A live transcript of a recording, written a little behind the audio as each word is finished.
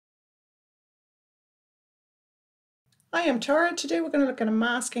Hi, I'm Tara. Today we're going to look at a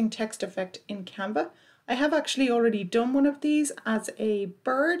masking text effect in Canva. I have actually already done one of these as a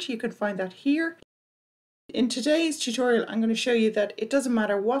bird. You can find that here. In today's tutorial, I'm going to show you that it doesn't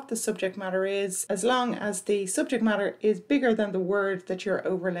matter what the subject matter is, as long as the subject matter is bigger than the word that you're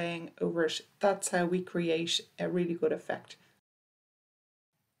overlaying over it. That's how we create a really good effect.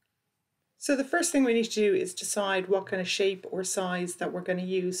 So the first thing we need to do is decide what kind of shape or size that we're going to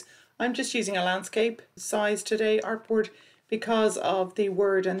use. I'm just using a landscape size today, artboard, because of the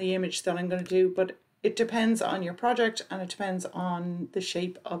word and the image that I'm going to do, but it depends on your project and it depends on the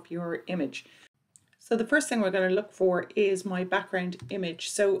shape of your image. So the first thing we're going to look for is my background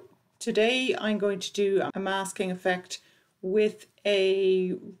image. So today I'm going to do a masking effect with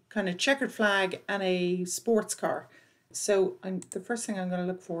a kind of checkered flag and a sports car. So the first thing I'm going to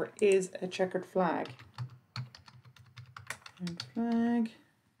look for is a checkered flag.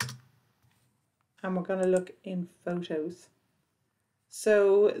 And we're going to look in photos.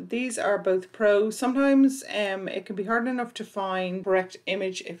 So these are both pro. Sometimes it can be hard enough to find correct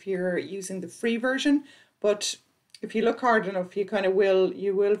image if you're using the free version, but if you look hard enough, you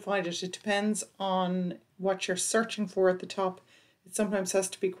will find it. It depends on what you're searching for at the top. It sometimes has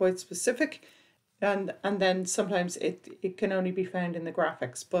to be quite specific. And then sometimes it can only be found in the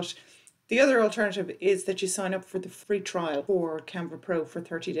graphics. But the other alternative is that you sign up for the free trial for Canva Pro for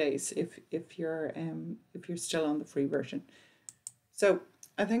 30 days if you're still on the free version. So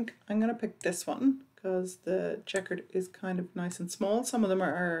I think I'm going to pick this one because the checkered is kind of nice and small. Some of them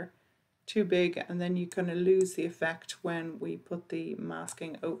are too big, and then you kind of lose the effect when we put the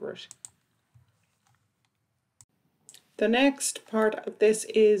masking over it. The next part of this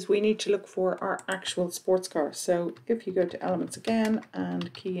is we need to look for our actual sports car. So if you go to Elements again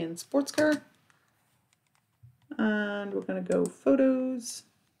and key in sports car, and we're going to go Photos,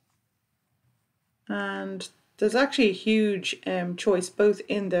 and there's actually a huge choice both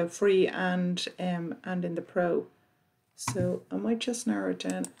in the free and in the pro. So I might just narrow it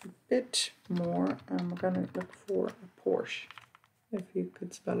down a bit more, and we're going to look for a Porsche. If you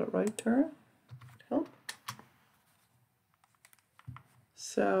could spell it right, Tara, would help.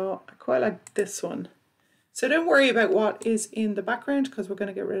 So I quite like this one. So don't worry about what is in the background because we're going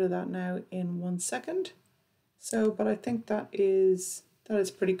to get rid of that now in 1 second. So, but I think that is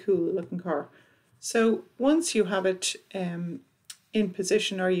pretty cool looking car. So once you have it in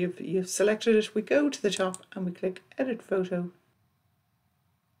position, or you've selected it, we go to the top and we click Edit Photo.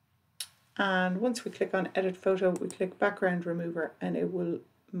 And once we click on Edit Photo, we click Background Remover, and it will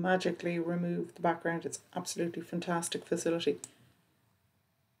magically remove the background. It's absolutely fantastic facility.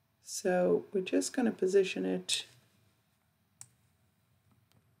 So we're just going to position it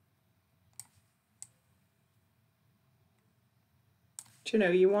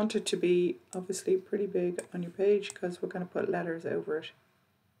you want it to be obviously pretty big on your page because we're going to put letters over it.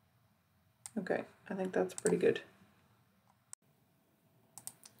 Okay, I think that's pretty good.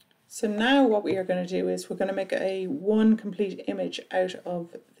 So now what we are going to do is we're going to make one complete image out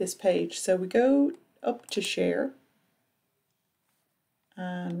of this page. So we go up to Share,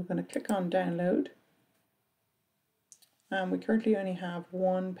 and we're going to click on Download. And we currently only have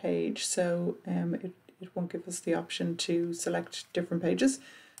one page, so it won't give us the option to select different pages.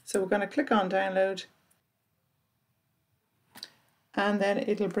 So we're going to click on Download, and then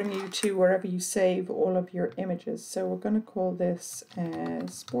it'll bring you to wherever you save all of your images. So we're going to call this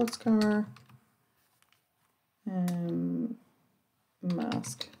sports car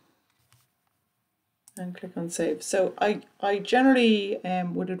mask, and click on Save. So I generally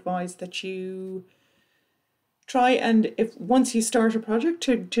would advise that you try and once you start a project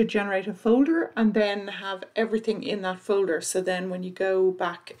to generate a folder and then have everything in that folder, so then when you go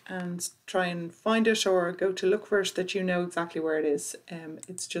back and try and find it or go to look for it, that you know exactly where it is.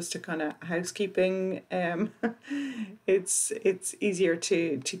 It's just a kind of housekeeping. It's easier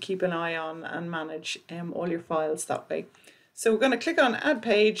to keep an eye on and manage all your files that way. So we're going to click on Add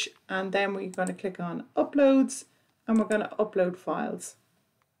Page, and then we're going to click on Uploads, and we're going to upload files.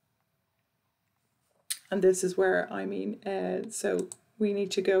 And this is where so we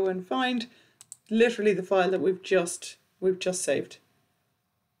need to go and find literally the file that we've just saved.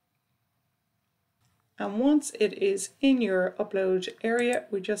 And once it is in your upload area,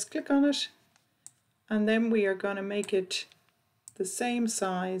 we just click on it, and then we are going to make it the same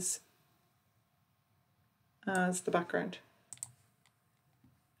size as the background.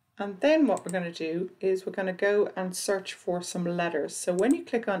 And then what we're going to do is we're going to go and search for some letters. So when you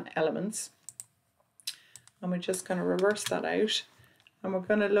click on Elements, and we're just going to reverse that out, and we're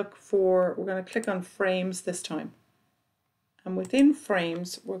going to click on Frames this time. And within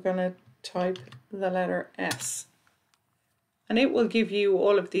Frames, we're going to type the letter S. and it will give you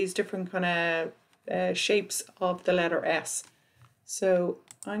all of these different kind of shapes of the letter S. So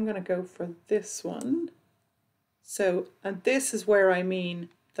I'm going to go for this one. So, and this is where I mean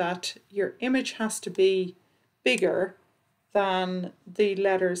that your image has to be bigger than the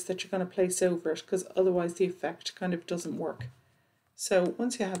letters that you're going to place over it, because otherwise the effect kind of doesn't work. So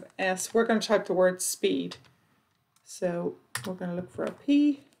once you have S, we're going to type the word speed. So we're going to look for a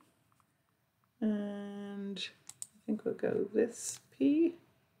P, and I think we'll go this P.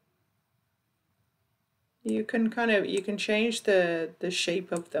 You can change the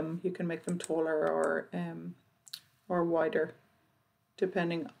shape of them. You can make them taller or wider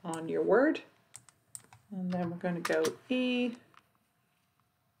depending on your word. And then we're going to go E.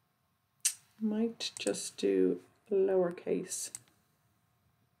 Might just do lowercase.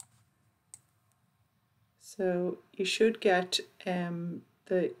 So you should get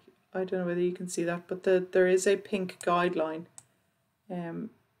I don't know whether you can see that, but there is a pink guideline.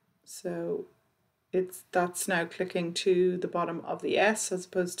 So that's now clicking to the bottom of the S as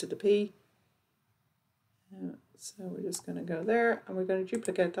opposed to the P. So we're just going to go there, and we're going to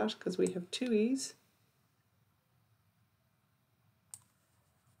duplicate that because we have two E's.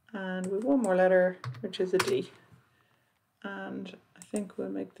 And with one more letter, which is a D. And I think we'll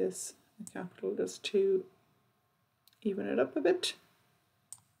make this a capital just to even it up a bit.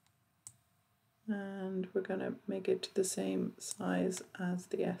 And we're going to make it the same size as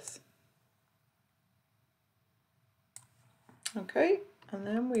the S. Okay, and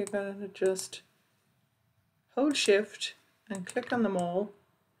then we're going to just hold Shift and click on them all,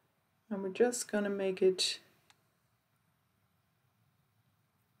 and we're just going to make it.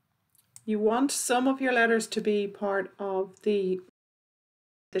 You want some of your letters to be part of the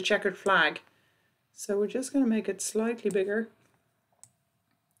checkered flag, so we're just going to make it slightly bigger,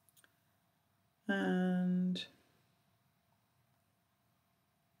 and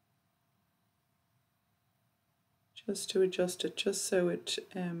just to adjust it, just so it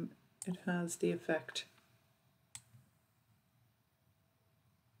has the effect.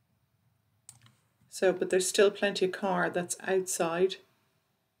 So, but there's still plenty of car that's outside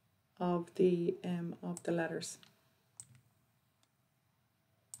of the letters.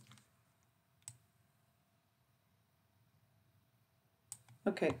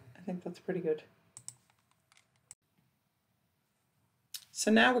 Okay, I think that's pretty good. So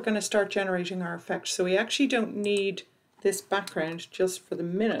now we're going to start generating our effect. So we actually don't need this background just for the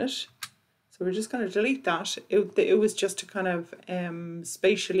minute. So we're just going to delete that. It was just to kind of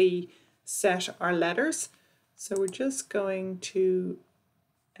spatially set our letters. So we're just going to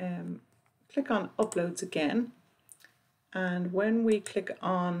click on Uploads again. And when we click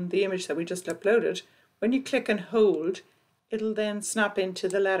on the image that we just uploaded, when you click and hold, it'll then snap into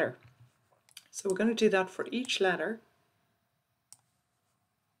the letter. So we're going to do that for each letter.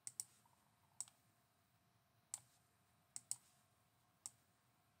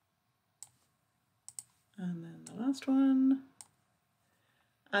 And then the last one.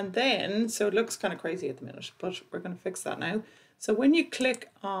 And then, so it looks kind of crazy at the minute, but we're going to fix that now. So when you click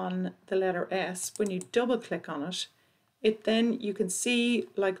on the letter S, when you double click on it, then you can see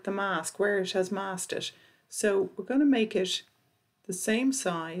like the mask, where it has masked it. So we're going to make it the same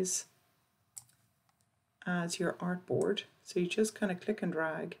size as your artboard. So you just kind of click and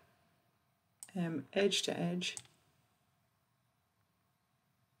drag edge to edge.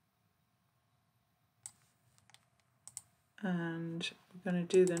 And we're going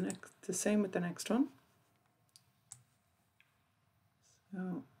to do the same with the next one.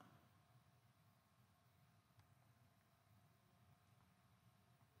 So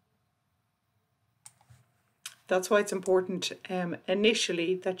that's why it's important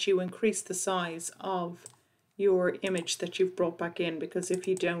initially that you increase the size of your image that you've brought back in, because if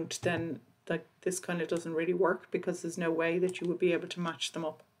you don't, then this kind of doesn't really work, because there's no way that you would be able to match them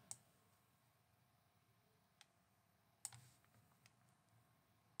up.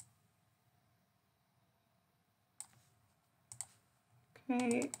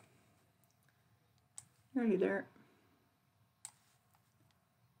 Okay, nearly there.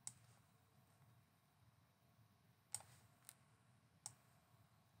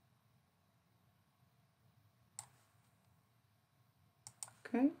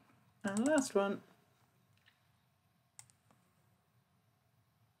 Okay, and last one.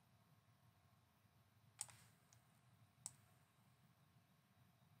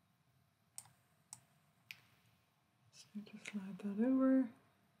 So just slide that over.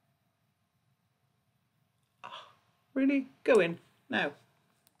 Oh, really? Go in now.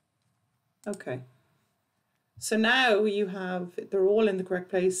 Okay. So now you have, they're all in the correct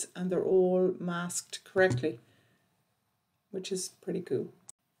place and they're all masked correctly. which is pretty cool.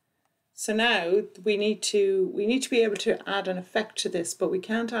 So now we need to be able to add an effect to this, but we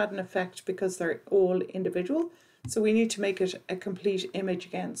can't add an effect because they're all individual. So we need to make it a complete image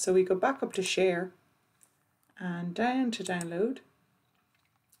again. So we go back up to share and down to download.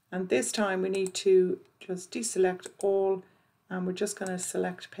 And this time we need to just deselect all, and we're just going to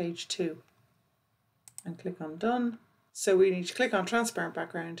select page 2 and click on done. So we need to click on transparent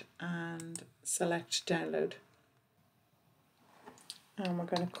background and select download. And we're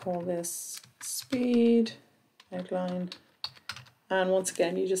going to call this speed outline. And once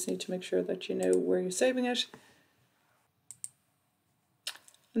again, you just need to make sure that you know where you're saving it.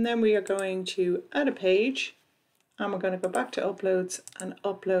 And then we are going to add a page, and we're going to go back to uploads and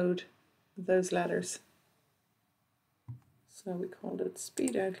upload those letters. So we called it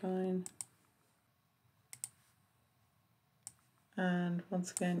speed outline. And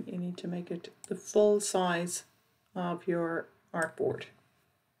once again, you need to make it the full size of your artboard.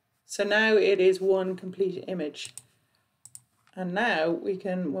 So now it is one complete image. And now we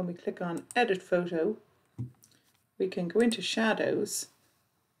can, when we click on edit photo, we can go into shadows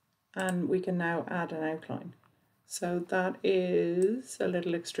and we can now add an outline. So that is a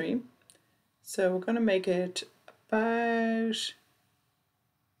little extreme. So we're going to make it about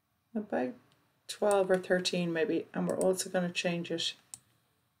 12 or 13 maybe, and we're also going to change it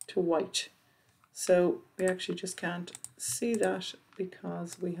to white. So we actually just can't see that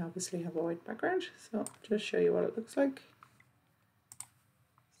because we obviously have a white background. So I'll just show you what it looks like.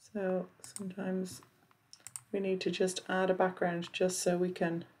 So sometimes we need to just add a background just so we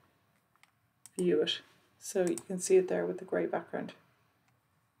can view it. So you can see it there with the grey background.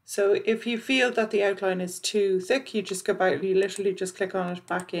 So if you feel that the outline is too thick, you just go back, you literally just click on it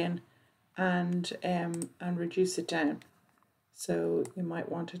back in and reduce it down. So you might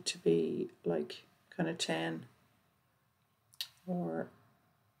want it to be like kind of 10, or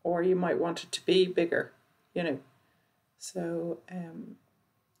you might want it to be bigger, you know. So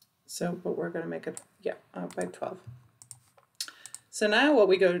but we're going to make it, yeah, about 12. So now what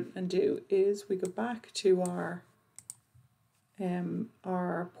we go and do is we go back to our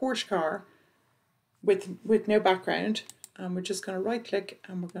Porsche car with no background, and we're just going to right click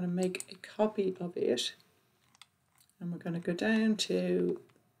and we're going to make a copy of it, and we're going to go down to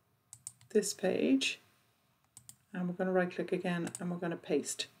this page and we're going to right click again and we're going to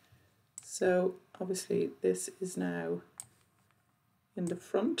paste. So obviously this is now in the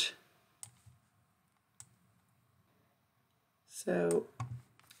front. So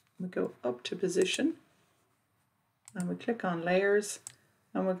we go up to position and we click on layers,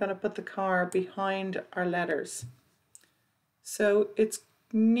 and we're going to put the car behind our letters. So it's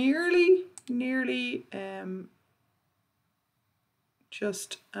nearly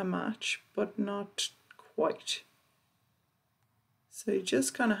just a match, but not quite. So you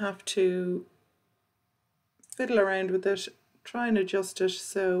just kind of have to fiddle around with it, try and adjust it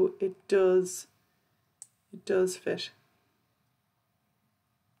so it does fit.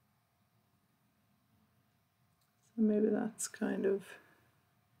 So maybe that's kind of,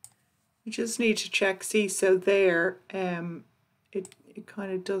 you just need to check, see, so there it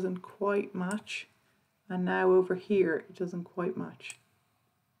kind of doesn't quite match, and now over here it doesn't quite match.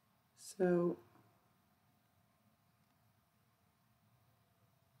 So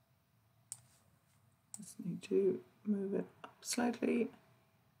just need to move it up slightly,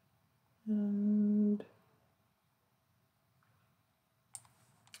 and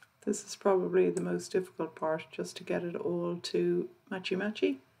this is probably the most difficult part, just to get it all to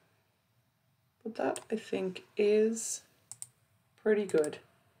matchy. But that, I think, is pretty good.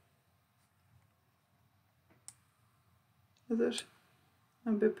 Is it?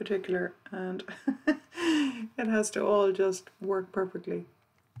 I'm a bit particular, and it has to all just work perfectly.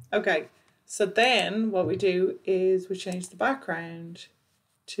 Okay, so then what we do is we change the background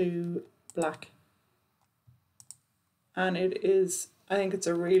to black. And it is, I think it's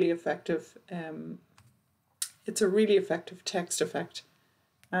a really effective text effect.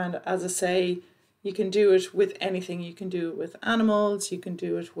 And as I say, you can do it with anything. You can do it with animals, you can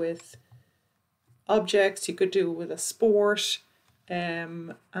do it with objects, you could do it with a sport.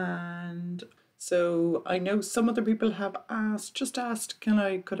 And so I know some other people have asked,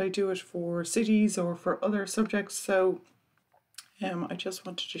 could I do it for cities or for other subjects? So I just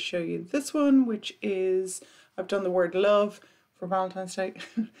wanted to show you this one, which is, I've done the word love for Valentine's Day.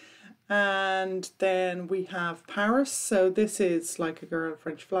 And then we have Paris. So this is like a girl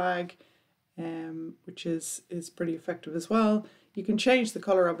French flag, which is pretty effective as well. You can change the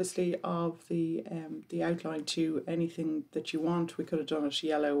color, obviously, of the outline to anything that you want. We could have done it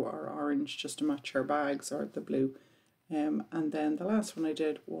yellow or orange just to match her bags, or the blue. And then the last one I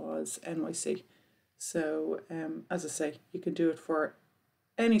did was NYC. So as I say, you can do it for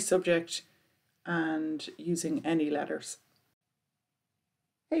any subject and using any letters.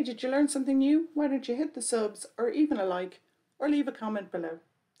 Hey, did you learn something new? Why don't you hit the subs or even a like or leave a comment below.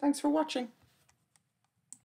 Thanks for watching.